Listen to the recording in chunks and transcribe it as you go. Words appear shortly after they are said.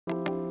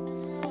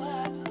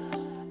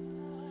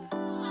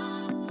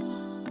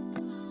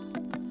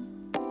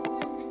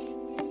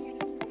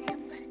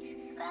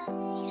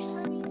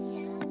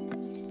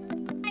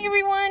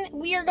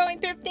are going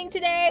thrifting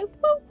today.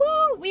 Woo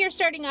woo! We are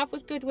starting off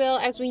with Goodwill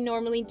as we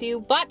normally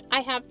do, but I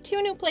have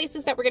two new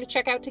places that we're going to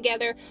check out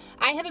together.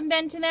 I haven't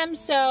been to them,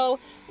 so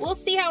we'll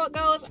see how it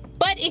goes.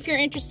 But if you're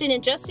interested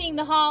in just seeing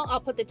the haul,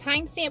 I'll put the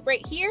timestamp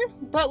right here.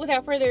 But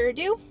without further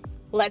ado,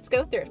 let's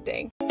go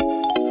thrifting.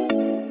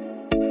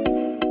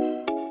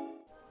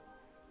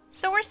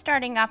 So we're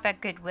starting off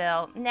at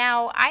Goodwill.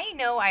 Now, I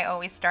know I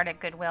always start at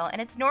Goodwill,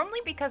 and it's normally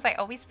because I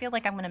always feel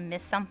like I'm going to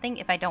miss something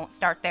if I don't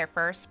start there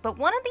first, but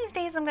one of these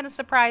days I'm going to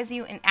surprise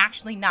you and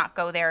actually not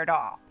go there at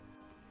all.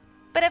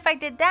 But if I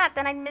did that,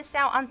 then I'd miss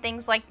out on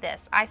things like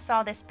this. I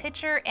saw this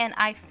picture and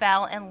I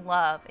fell in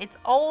love. It's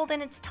old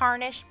and it's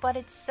tarnished, but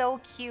it's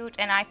so cute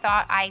and I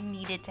thought I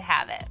needed to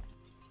have it.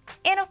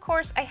 And of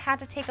course, I had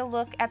to take a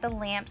look at the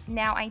lamps.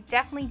 Now, I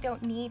definitely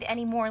don't need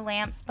any more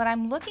lamps, but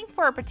I'm looking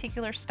for a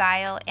particular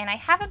style and I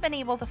haven't been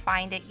able to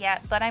find it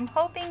yet, but I'm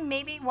hoping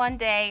maybe one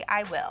day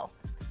I will.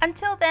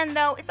 Until then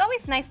though, it's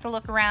always nice to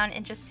look around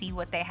and just see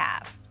what they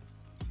have.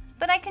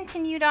 But I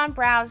continued on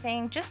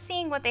browsing, just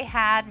seeing what they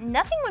had.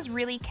 Nothing was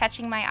really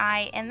catching my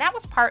eye, and that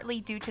was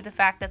partly due to the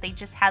fact that they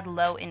just had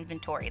low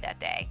inventory that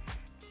day.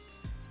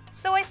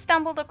 So I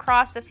stumbled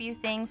across a few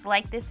things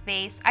like this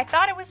vase. I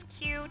thought it was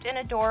cute and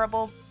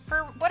adorable.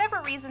 For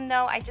whatever reason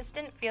though, I just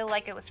didn't feel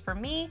like it was for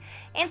me,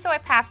 and so I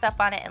passed up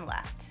on it and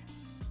left.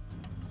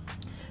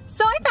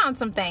 So I found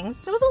some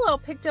things. It was a little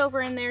picked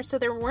over in there, so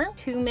there weren't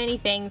too many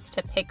things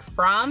to pick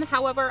from.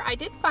 However, I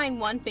did find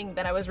one thing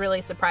that I was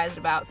really surprised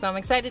about, so I'm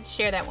excited to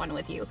share that one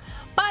with you.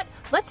 But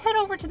let's head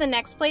over to the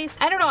next place.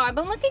 I don't know, I've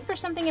been looking for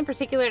something in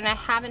particular and I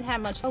haven't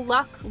had much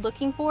luck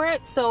looking for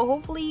it, so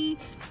hopefully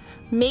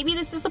maybe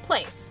this is the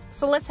place.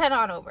 So let's head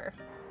on over.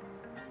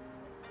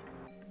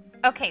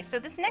 Okay, so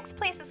this next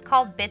place is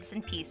called Bits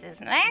and Pieces,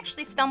 and I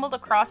actually stumbled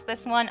across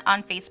this one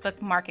on Facebook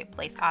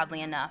Marketplace,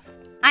 oddly enough.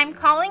 I'm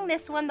calling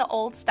this one the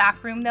old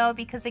stock room though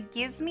because it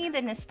gives me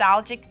the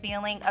nostalgic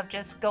feeling of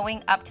just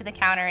going up to the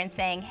counter and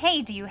saying,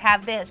 hey, do you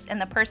have this? And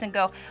the person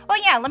go,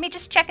 oh yeah, let me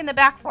just check in the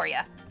back for you.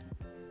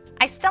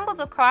 I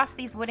stumbled across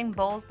these wooden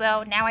bowls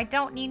though. Now I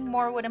don't need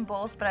more wooden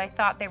bowls, but I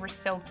thought they were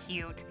so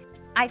cute.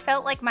 I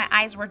felt like my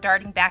eyes were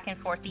darting back and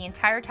forth the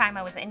entire time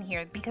I was in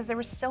here because there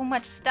was so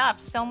much stuff,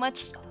 so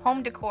much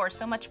home decor,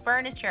 so much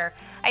furniture.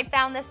 I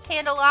found this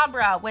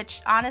candelabra,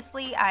 which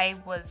honestly I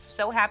was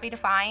so happy to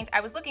find.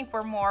 I was looking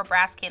for more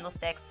brass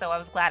candlesticks, so I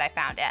was glad I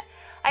found it.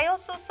 I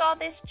also saw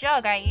this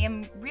jug. I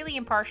am really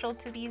impartial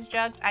to these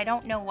jugs. I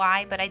don't know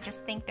why, but I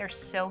just think they're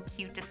so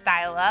cute to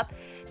style up.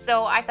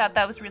 So I thought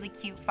that was really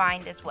cute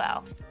find as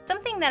well.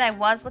 Something that I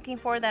was looking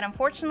for that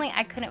unfortunately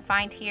I couldn't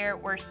find here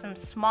were some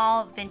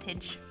small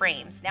vintage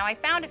frames. Now I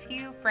found a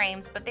few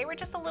frames, but they were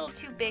just a little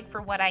too big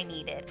for what I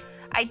needed.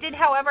 I did,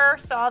 however,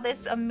 saw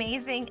this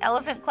amazing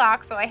elephant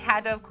clock, so I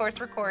had to, of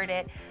course, record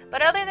it.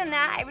 But other than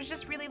that, I was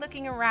just really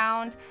looking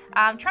around,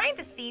 trying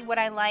to see what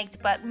I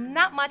liked, but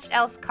not much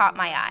else caught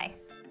my eye.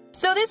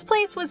 So this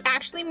place was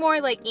actually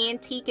more like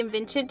antique and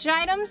vintage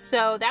items,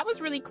 so that was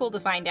really cool to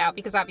find out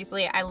because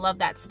obviously I love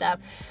that stuff.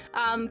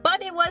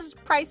 But it was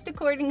priced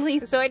accordingly,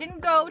 so I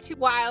didn't go too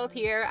wild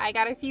here. I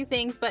got a few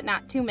things, but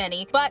not too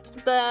many. But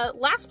the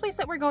last place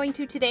that we're going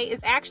to today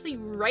is actually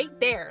right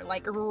there,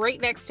 like right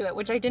next to it,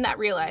 which I did not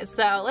realize.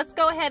 So let's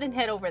go ahead and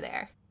head over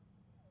there.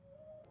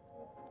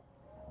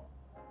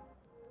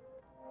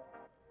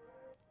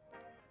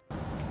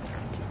 Such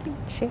a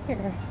big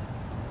chair.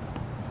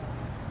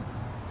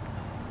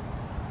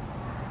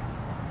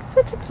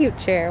 Such a cute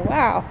chair,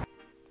 wow.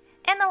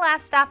 And the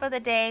last stop of the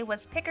day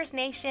was Pickers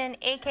Nation,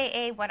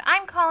 aka what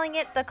I'm calling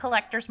it, the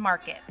Collector's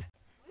Market.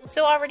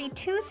 So already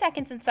 2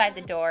 seconds inside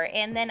the door,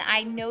 and then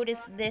I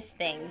noticed this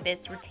thing,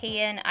 this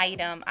rattan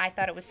item. I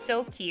thought it was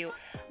so cute.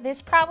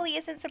 This probably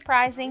isn't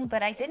surprising,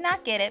 but I did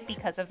not get it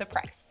because of the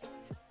price.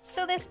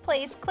 So this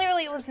place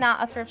clearly was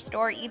not a thrift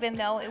store, even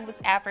though it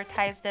was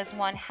advertised as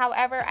one.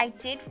 However, I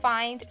did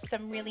find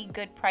some really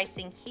good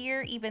pricing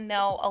here, even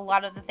though a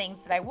lot of the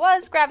things that I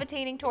was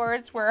gravitating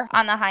towards were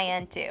on the high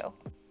end too.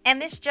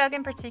 And this jug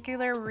in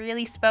particular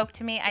really spoke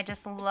to me. I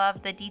just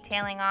love the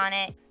detailing on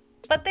it.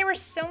 But there were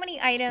so many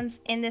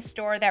items in this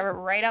store that were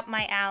right up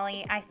my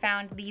alley. I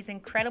found these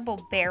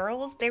incredible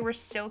barrels. They were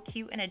so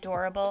cute and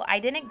adorable. I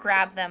didn't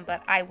grab them,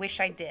 but I wish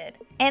I did.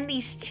 And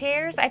these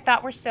chairs I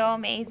thought were so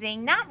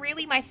amazing. Not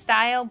really my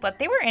style, but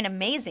they were in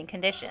amazing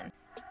condition.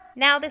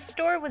 Now, this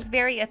store was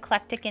very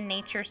eclectic in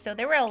nature, so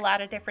there were a lot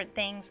of different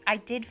things. I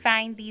did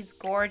find these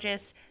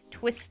gorgeous,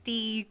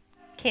 twisty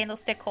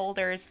candlestick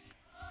holders.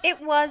 It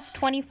was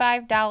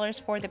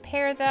 $25 for the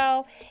pair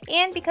though,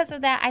 and because of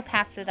that I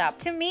passed it up.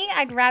 To me,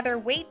 I'd rather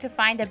wait to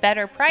find a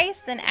better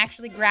price than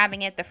actually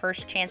grabbing it the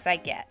first chance I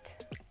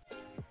get.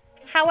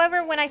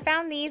 However, when I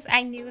found these,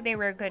 I knew they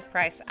were a good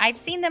price. I've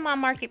seen them on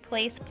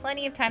Marketplace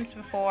plenty of times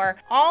before,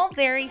 all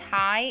very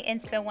high,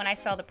 and so when I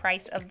saw the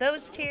price of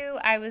those two,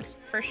 I was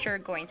for sure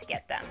going to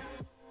get them.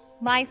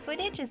 My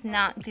footage is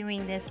not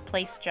doing this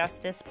place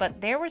justice,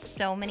 but there were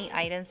so many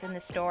items in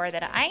the store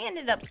that I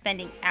ended up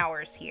spending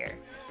hours here.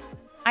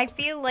 I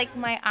feel like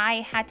my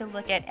eye had to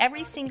look at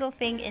every single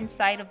thing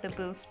inside of the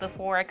booths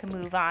before I could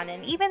move on,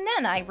 and even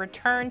then I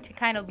returned to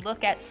kind of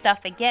look at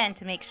stuff again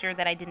to make sure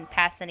that I didn't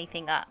pass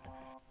anything up.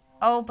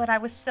 Oh, but I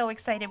was so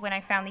excited when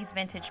I found these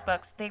vintage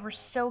books. They were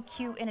so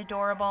cute and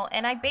adorable,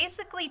 and I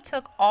basically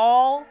took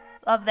all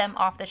of them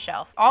off the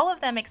shelf. All of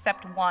them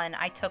except one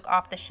I took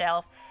off the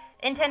shelf,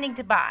 intending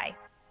to buy.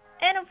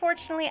 And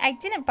unfortunately, I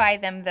didn't buy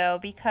them though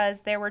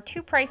because there were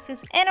two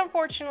prices, and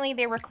unfortunately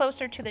they were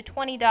closer to the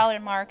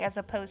 $20 mark as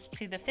opposed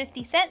to the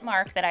 50-cent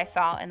mark that I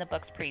saw in the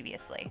books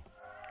previously.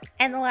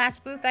 And the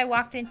last booth I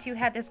walked into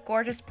had this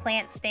gorgeous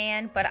plant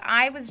stand, but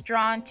I was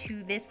drawn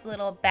to this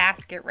little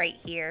basket right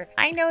here.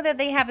 I know that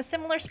they have a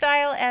similar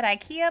style at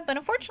IKEA, but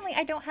unfortunately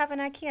I don't have an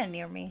IKEA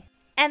near me.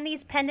 And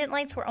these pendant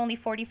lights were only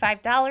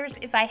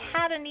 $45. If I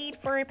had a need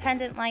for a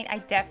pendant light, I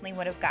definitely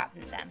would have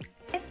gotten them.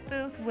 This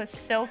booth was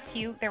so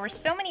cute. There were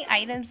so many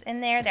items in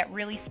there that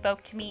really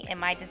spoke to me and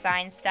my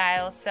design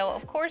style, so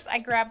of course I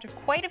grabbed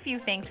quite a few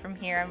things from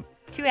here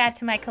to add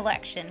to my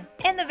collection.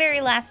 And the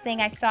very last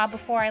thing I saw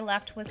before I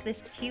left was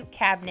this cute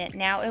cabinet.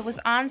 Now, it was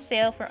on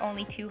sale for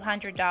only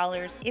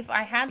 $200. If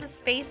I had the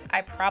space,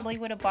 I probably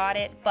would have bought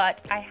it,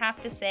 but I have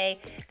to say,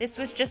 this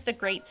was just a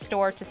great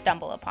store to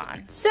stumble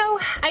upon. So,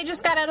 I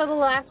just got out of the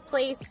last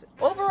place.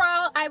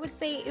 Overall, I would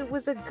say it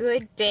was a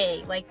good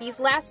day. Like, these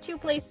last two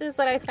places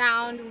that I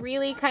found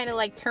really kind of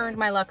like turned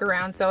my luck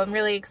around, so I'm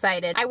really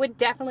excited. I would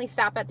definitely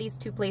stop at these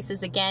two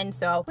places again,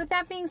 so with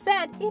that being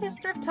said, it is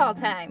thrift haul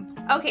time.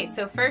 Okay,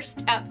 so first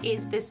up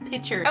is this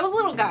picture. I was a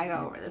little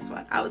gaga over this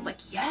one. I was like,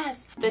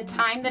 yes. The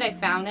time that I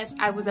found this,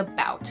 I was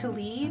about to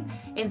leave,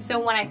 and so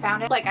when I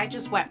found it, like, I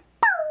just went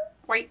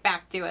right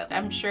back to it.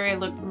 I'm sure it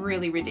looked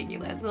really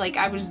ridiculous. Like,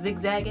 I was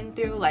zigzagging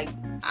through, like,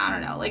 I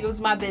don't know, like it was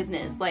my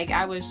business. Like,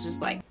 I was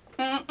just like,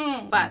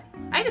 but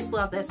I just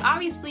love this.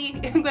 Obviously,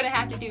 I'm gonna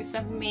have to do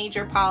some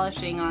major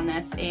polishing on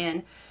this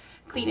and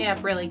clean it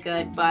up really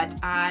good, but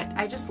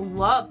I just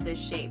love this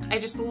shape. I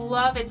just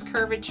love its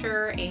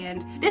curvature,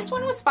 and this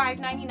one was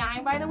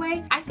 $5.99, by the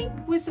way. I think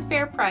was a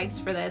fair price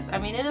for this. I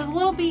mean, it is a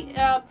little beat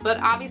up, but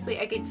obviously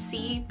I could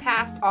see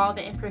past all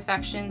the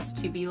imperfections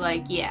to be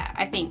like, yeah,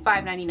 I think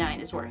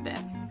 $5.99 is worth it.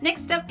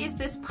 Next up is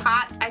this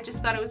pot. I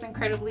just thought it was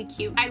incredibly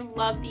cute. I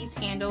love these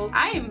handles.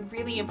 I am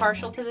really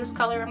impartial to this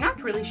color. I'm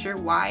not really sure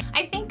why.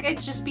 I think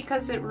it's just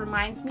because it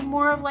reminds me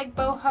more of like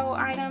boho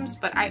items,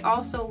 but I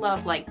also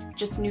love like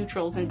just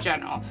neutrals in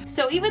general.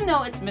 So even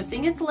though it's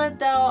missing its lid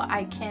though,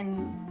 I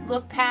can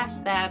look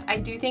past that. I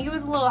do think it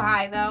was a little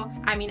high though.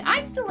 I mean,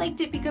 I still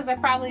liked it because I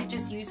probably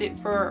just use it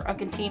for a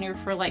container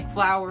for like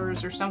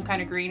flowers or some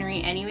kind of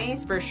greenery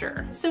anyways, for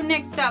sure. So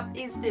next up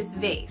is this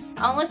vase.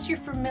 Unless you're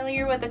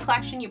familiar with the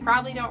collection, you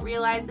probably don't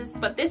realize this,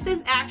 but this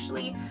is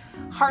actually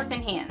Hearth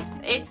and Hand.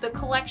 It's the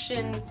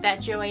collection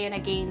that Joanna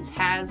Gaines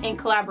has in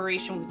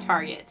collaboration with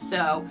Target.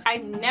 So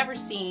I've never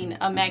seen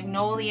a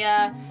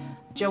Magnolia,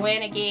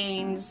 Joanna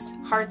Gaines,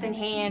 Hearth and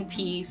Hand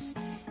piece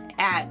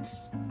at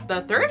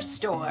the thrift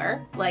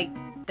store. Like,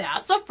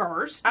 that's a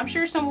first. I'm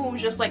sure someone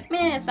was just like,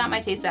 man, it's not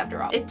my taste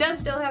after all. It does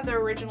still have the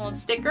original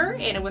sticker,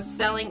 and it was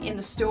selling in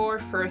the store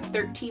for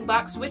 13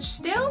 bucks, which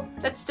still,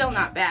 that's still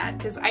not bad,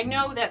 because I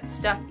know that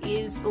stuff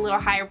is a little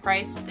higher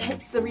priced.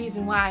 That's the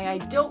reason why I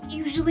don't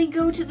usually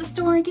go to the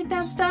store and get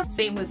that stuff.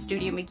 Same with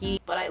Studio McGee,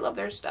 but I love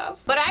their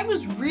stuff. But I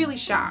was really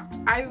shocked.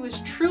 I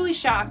was truly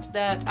shocked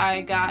that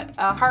I got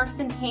a Hearth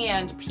and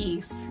Hand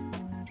piece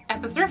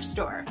at the thrift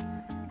store.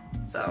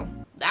 So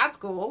that's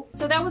cool.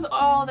 So that was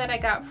all that I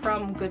got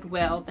from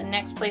Goodwill. The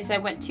next place I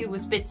went to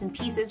was Bits and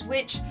Pieces,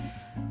 which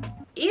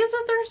is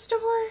a thrift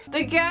store.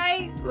 The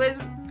guy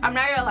was, I'm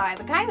not gonna lie,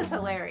 the guy was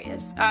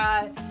hilarious.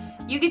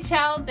 You could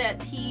tell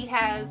that he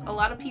has a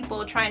lot of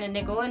people trying to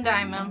nickel and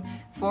dime him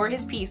for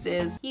his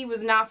pieces. He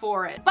was not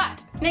for it.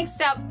 But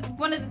next up,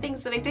 one of the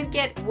things that I did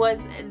get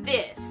was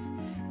this.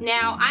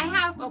 Now, I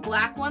have a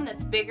black one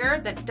that's bigger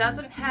that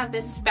doesn't have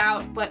this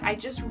spout, but I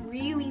just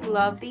really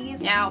love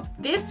these. Now,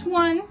 this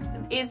one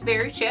is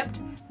very chipped,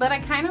 but I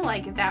kind of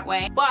like it that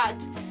way.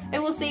 But I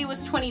will say it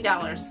was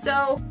 $20.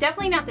 So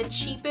definitely not the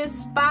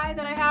cheapest buy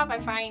that I have.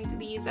 I find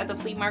these at the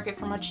flea market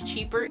for much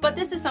cheaper. But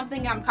this is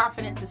something I'm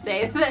confident to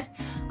say that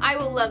I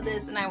will love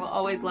this and I will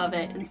always love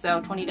it. And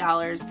so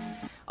 $20,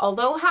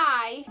 although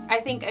high, I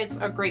think it's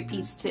a great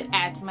piece to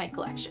add to my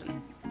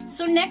collection.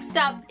 So next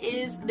up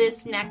is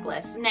this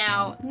necklace.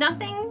 Now,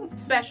 nothing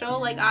special,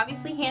 like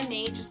obviously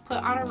handmade, just put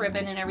on a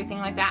ribbon and everything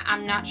like that.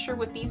 I'm not sure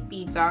what these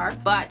beads are,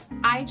 but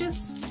I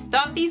just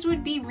thought these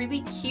would be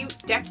really cute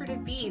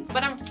decorative beads.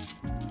 But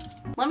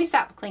let me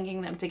stop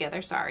clinking them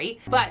together, sorry.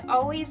 But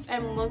always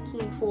am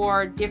looking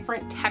for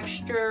different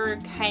texture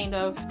kind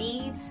of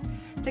beads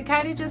to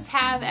kind of just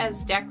have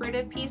as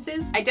decorative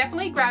pieces. I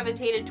definitely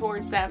gravitated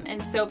towards them,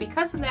 and so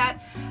because of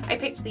that, I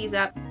picked these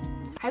up.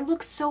 I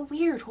look so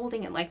weird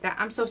holding it like that.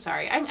 I'm so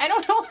sorry. I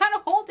don't know how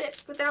to hold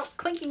it without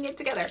clinking it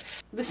together.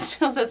 This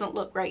still doesn't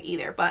look right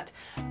either, but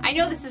I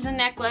know this is a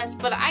necklace,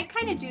 but I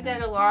kind of do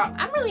that a lot.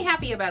 I'm really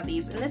happy about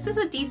these, and this is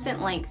a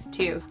decent length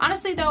too.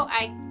 Honestly though,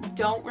 I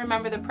don't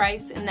remember the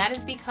price, and that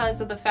is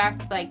because of the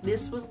fact like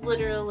this was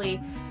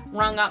literally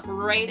rung up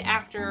right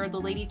after the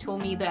lady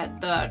told me that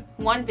the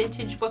one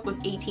vintage book was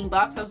 18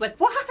 bucks. I was like,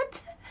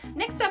 what?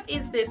 Next up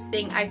is this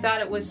thing. I thought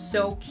it was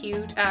so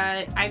cute.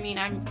 I mean,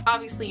 I'm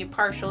obviously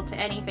partial to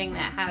anything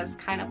that has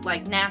kind of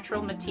like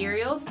natural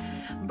materials,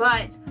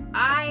 but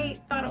I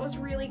thought it was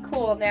really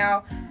cool.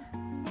 Now,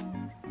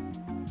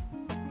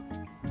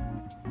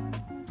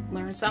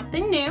 learn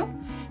something new.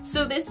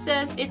 So this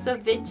says it's a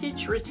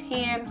vintage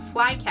rattan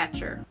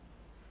flycatcher.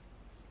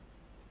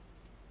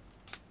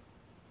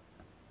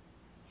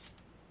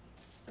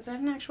 Is that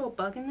an actual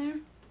bug in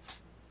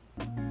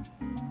there?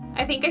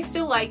 I think I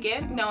still like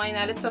it, knowing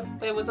that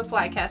it was a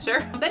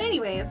flycatcher. But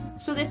anyways,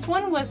 so this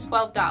one was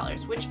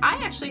 $12, which I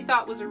actually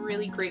thought was a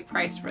really great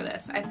price for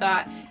this. I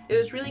thought it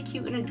was really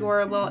cute and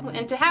adorable,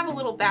 and to have a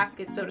little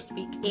basket, so to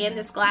speak, and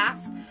this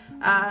glass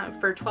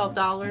for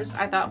 $12,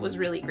 I thought was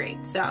really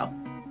great. So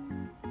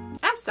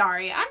I'm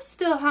sorry, I'm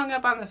still hung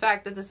up on the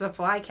fact that this is a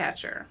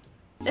flycatcher.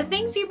 The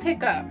things you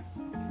pick up.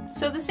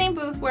 So the same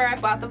booth where I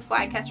bought the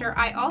flycatcher,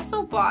 I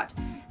also bought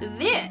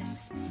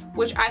this,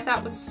 which I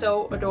thought was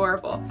so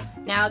adorable.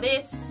 Now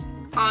this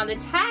on the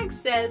tag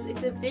says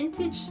it's a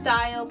vintage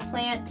style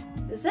plant.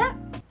 Is that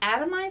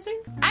atomizer?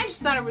 I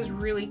just thought it was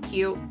really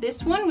cute.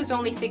 This one was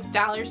only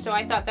 $6, so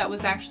I thought that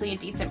was actually a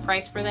decent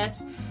price for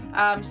this.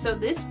 So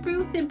this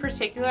booth in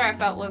particular I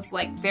felt was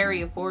like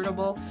very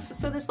affordable.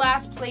 So this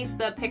last place,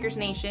 the Pickers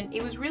Nation,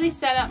 it was really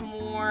set up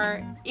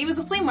more, it was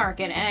a flea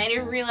market, and I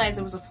didn't realize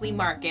it was a flea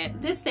market.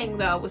 This thing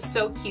though was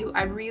so cute.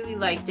 I really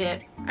liked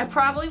it. I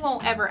probably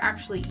won't ever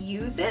actually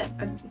use it.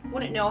 I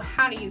wouldn't know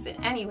how to use it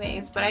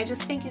anyways, but I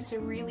just think it's a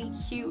really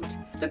cute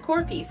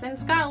decor piece, and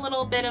it's got a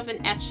little bit of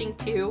an etching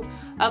too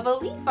of a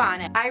leaf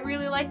on it. I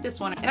really like this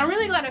one, and I'm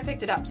really glad I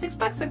picked it up.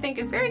 $6 I think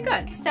is very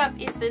good. Next up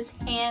is this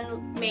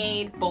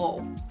handmade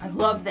bowl. I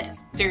love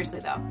this. Seriously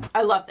though,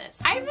 I love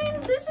this. I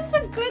mean, this is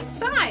a good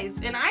size,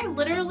 and I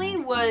literally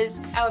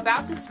was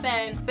about to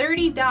spend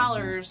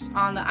 $30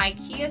 on the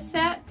IKEA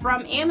set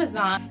from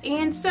Amazon,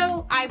 and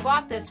so I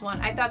bought this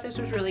one. I thought this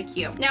was really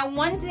cute. Now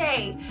one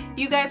day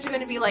you guys are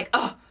going to be like,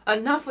 oh,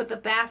 enough with the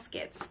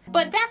baskets.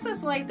 But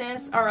baskets like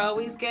this are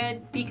always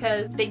good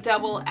because they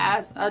double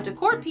as a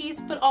decor piece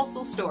but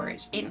also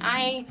storage, and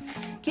I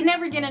can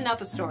never get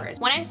enough of storage.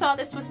 When I saw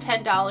this was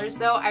 $10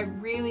 though, I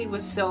really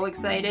was so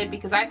excited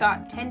because I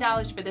thought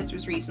 $10 for this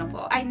was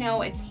reasonable. I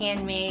know it's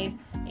handmade,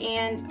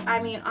 and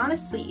I mean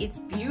honestly it's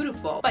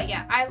beautiful. But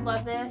yeah, I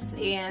love this,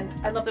 and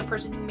I love the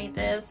person who made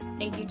this.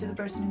 Thank you to the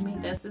person who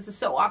made this. This is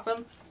so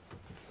awesome.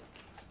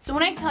 So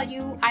when I tell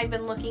you I've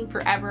been looking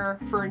forever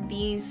for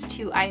these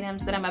two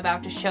items that I'm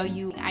about to show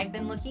you, I've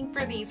been looking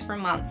for these for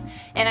months,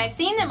 and I've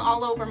seen them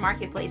all over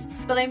Marketplace,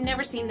 but I've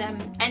never seen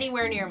them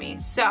anywhere near me.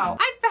 So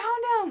I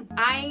found them.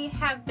 I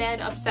have been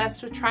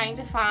obsessed with trying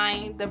to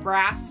find the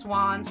brass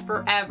swans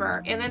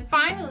forever, and then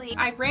finally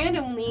I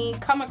randomly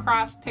come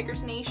across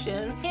Pickers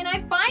Nation and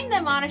I find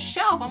them on a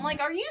shelf. I'm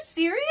like, are you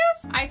serious?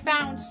 I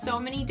found so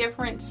many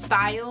different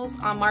styles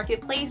on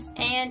Marketplace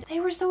and they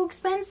were so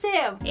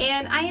expensive,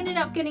 and I ended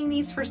up getting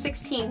these for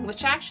 $16,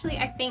 which actually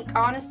I think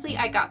honestly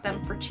I got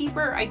them for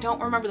cheaper. I don't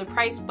remember the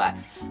price, but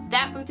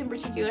that booth in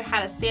particular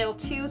had a sale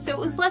too, so it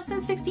was less than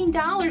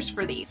 $16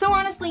 for these. So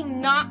honestly,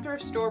 not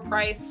thrift store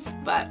price,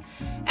 but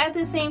at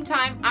the same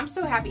time I'm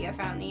so happy I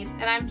found these,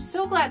 and I'm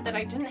so glad that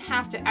I didn't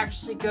have to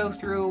actually go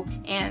through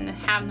and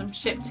have them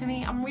shipped to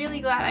me. I'm really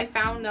glad I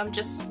found them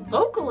just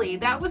locally.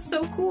 That was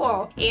so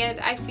cool, and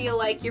I feel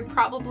like you're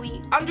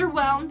probably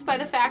underwhelmed by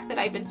the fact that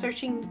I've been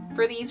searching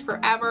for these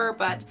forever,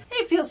 but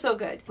it feels so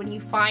good when you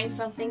find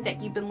something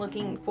that you've been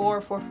looking for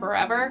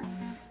forever.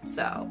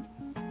 So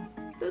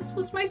this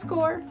was my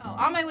score.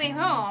 On my way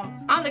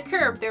home, on the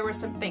curb, there were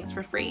some things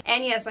for free.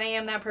 And yes, I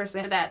am that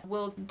person that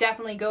will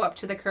definitely go up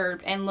to the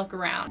curb and look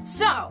around.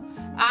 So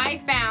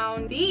I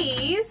found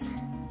these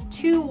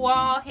two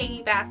wall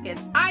hanging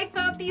baskets. I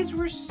thought these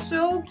were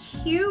so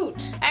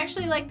cute. I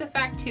actually like the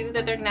fact too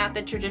that they're not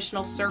the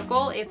traditional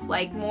circle. It's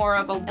like more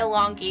of an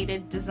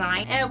elongated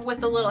design and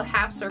with a little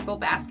half circle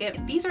basket.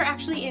 These are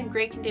actually in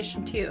great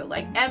condition too,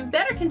 like, and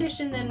better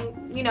condition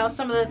than, you know,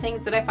 some of the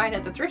things that I find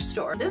at the thrift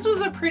store. This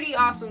was a pretty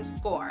awesome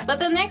score. But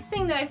the next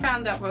thing that I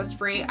found that was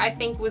free, I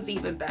think was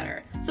even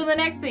better. So the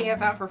next thing I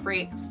found for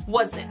free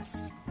was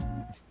this.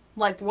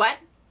 Like what?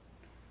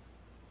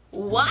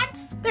 What?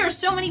 There are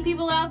so many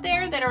people out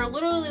there that are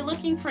literally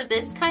looking for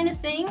this kind of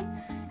thing,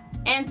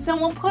 and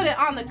someone put it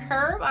on the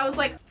curb. I was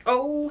like,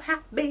 oh,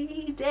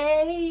 happy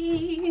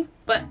day.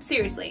 But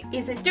seriously,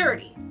 is it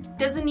dirty?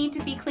 Does it need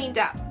to be cleaned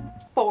up?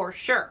 For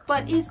sure.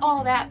 But is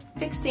all that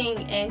fixing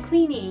and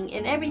cleaning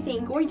and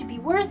everything going to be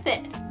worth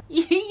it?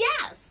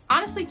 Yes.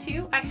 Honestly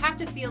too, I have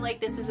to feel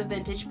like this is a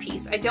vintage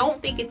piece. I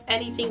don't think it's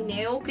anything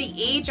new. The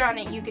age on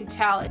it, you can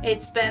tell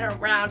it's been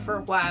around for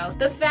a while.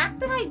 The fact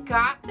that I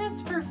got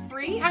this for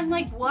free, I'm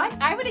like, what?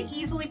 I would have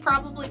easily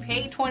probably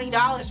paid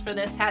 $20 for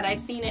this had I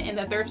seen it in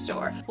the thrift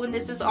store. When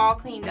this is all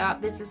cleaned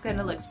up, this is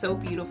gonna look so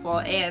beautiful,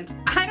 and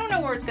I don't know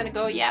where it's gonna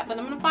go yet, but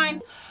I'm gonna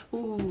find,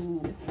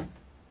 ooh,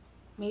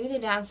 maybe the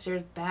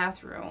downstairs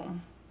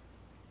bathroom.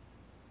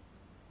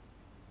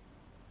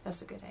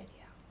 That's a good idea.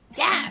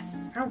 Yes!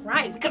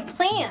 Alright, we got a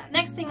plan!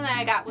 Next thing that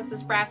I got was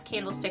this brass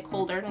candlestick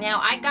holder. Now,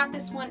 I got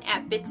this one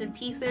at Bits and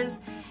Pieces.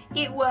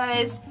 It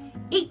was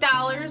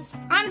 $8.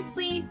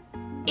 Honestly,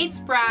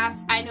 it's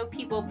brass. I know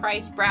people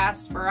price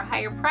brass for a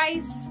higher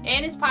price,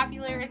 and it's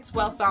popular, it's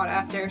well sought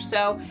after.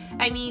 So,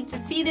 I mean, to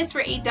see this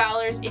for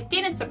 $8, it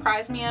didn't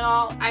surprise me at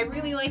all. I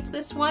really liked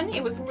this one.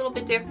 It was a little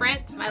bit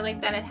different. I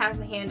like that it has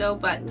the handle,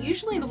 but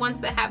usually the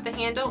ones that have the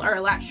handle are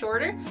a lot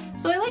shorter.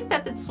 So I like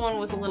that this one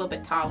was a little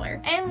bit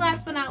taller. And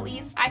last but not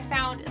least, I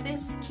found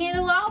this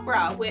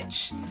candelabra,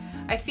 which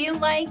I feel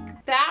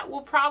like that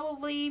will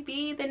probably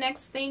be the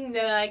next thing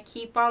that I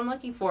keep on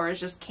looking for, is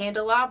just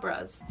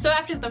candelabras. So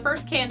after the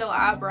first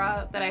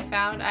candelabra that I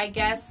found, I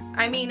guess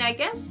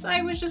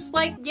I was just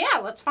like, yeah,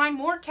 let's find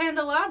more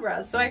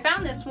candelabras. So I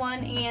found this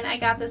one and I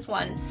got this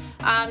one.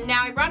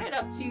 Now I brought it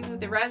up to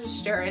the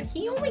register and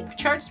he only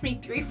charged me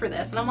 $3 for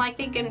this. And I'm like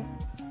thinking,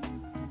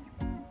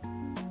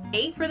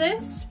 $8 for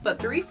this, but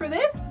 $3 for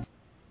this?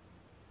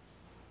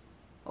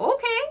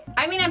 Okay.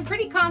 I mean, I'm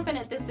pretty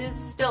confident this is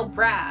still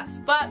brass,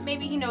 but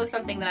maybe he knows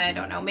something that I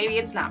don't know. Maybe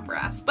it's not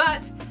brass,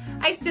 but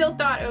I still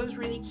thought it was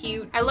really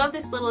cute. I love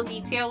this little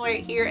detail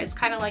right here. It's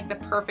kind of like the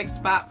perfect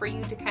spot for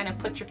you to kind of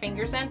put your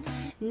fingers in.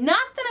 Not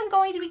that I'm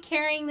going to be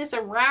carrying this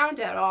around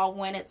at all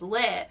when it's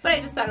lit, but I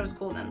just thought it was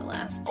cool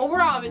nonetheless.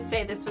 Overall, I would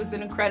say this was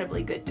an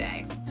incredibly good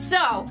day.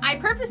 So I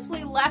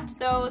purposely left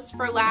those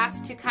for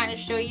last to kind of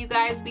show you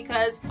guys,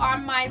 because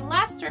on my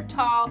last thrift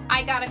haul,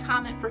 I got a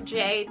comment from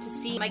Jay to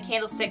see my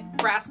candlestick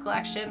brass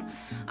collection,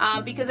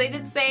 because I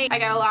did say I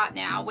got a lot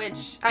now,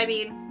 which, I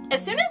mean,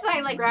 as soon as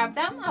I grabbed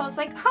them, I was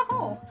like,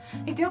 oh,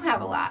 I don't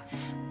have a lot.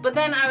 But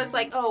then I was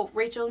like, oh,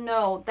 Rachel,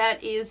 no,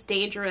 that is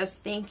dangerous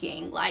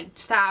thinking. Like,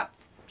 stop.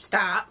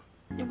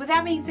 With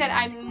that being said,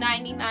 I'm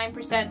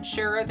 99%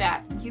 sure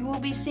that you will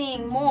be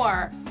seeing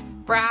more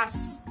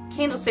brass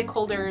candlestick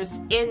holders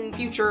in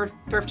future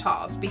thrift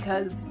hauls,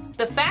 because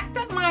the fact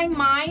that my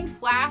mind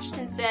flashed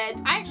and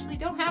said, I actually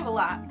don't have a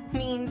lot,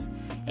 means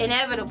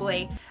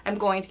inevitably I'm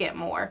going to get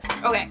more.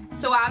 Okay,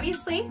 so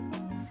obviously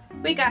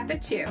we got the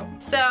 2.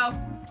 So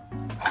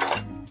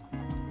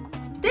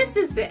this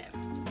is it.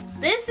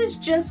 This is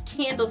just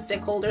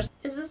candlestick holders.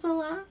 Is this a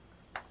lot?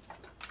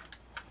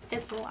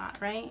 It's a lot,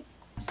 right?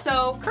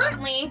 So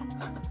currently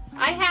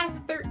I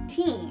have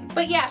 13.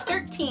 But yeah,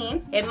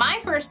 13. And my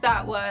first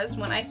thought was,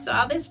 when I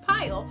saw this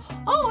pile,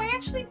 oh, I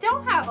actually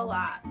don't have a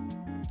lot.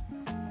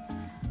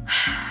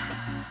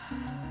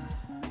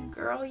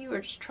 Girl, you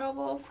are just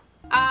trouble.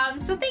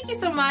 So thank you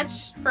so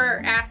much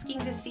for asking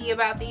to see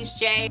about these,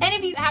 Jay. And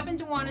if you happen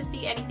to want to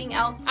see anything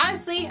else,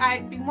 honestly,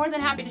 I'd be more than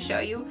happy to show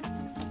you.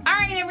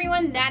 Alright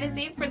everyone, that is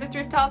it for the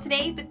thrift haul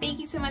today, but thank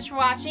you so much for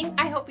watching.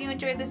 I hope you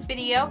enjoyed this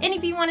video, and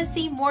if you want to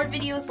see more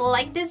videos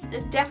like this,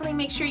 definitely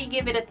make sure you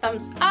give it a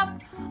thumbs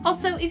up.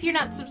 Also, if you're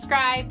not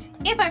subscribed,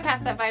 if I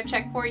pass that vibe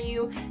check for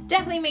you,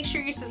 definitely make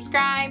sure you're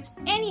subscribed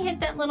and you hit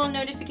that little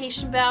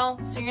notification bell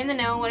so you're in the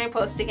know when I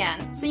post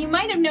again. So you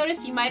might have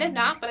noticed, you might have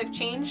not, but I've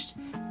changed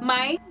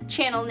my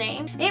channel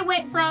name. It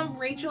went from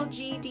Rachel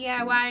G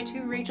DIY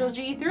to Rachel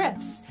G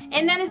Thrifts,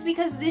 and that is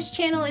because this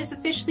channel is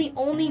officially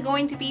only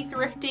going to be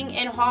thrifting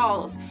and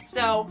hauls.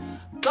 So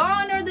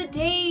gone are the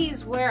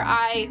days where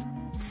I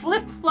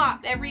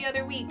flip-flop every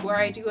other week, where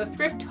I do a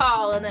thrift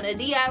haul and then a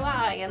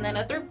DIY and then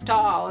a thrift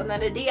haul and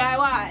then a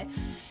DIY.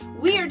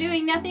 We are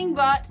doing nothing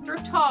but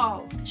thrift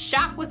hauls,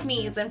 shop with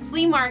me's, and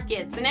flea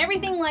markets and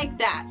everything like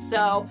that.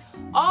 So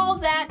all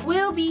that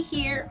will be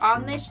here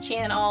on this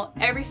channel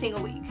every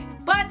single week.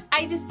 But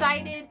I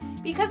decided,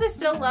 because I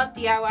still love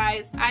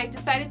DIYs, I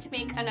decided to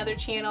make another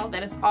channel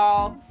that is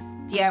all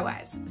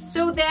DIYs.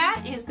 So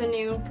that is the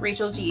new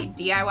Rachel G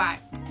DIY.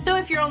 So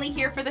if you're only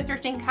here for the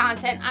thrifting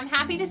content, I'm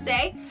happy to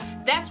say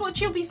that's what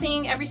you'll be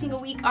seeing every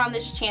single week on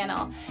this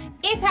channel.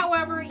 If,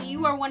 however,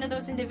 you are one of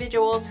those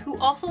individuals who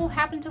also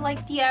happen to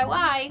like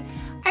DIY,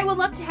 I would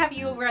love to have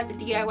you over at the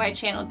DIY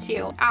channel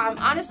too.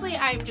 Honestly,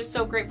 I'm just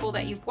so grateful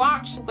that you've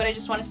watched, but I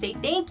just want to say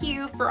thank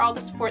you for all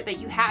the support that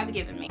you have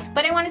given me.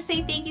 But I want to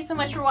say thank you so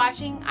much for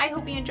watching. I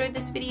hope you enjoyed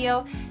this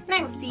video, and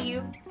I will see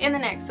you in the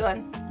next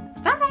one.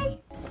 Bye!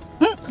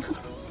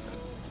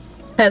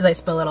 As I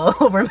spill it all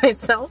over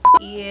myself.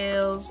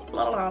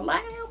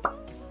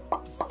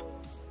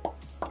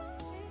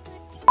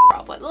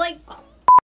 But like,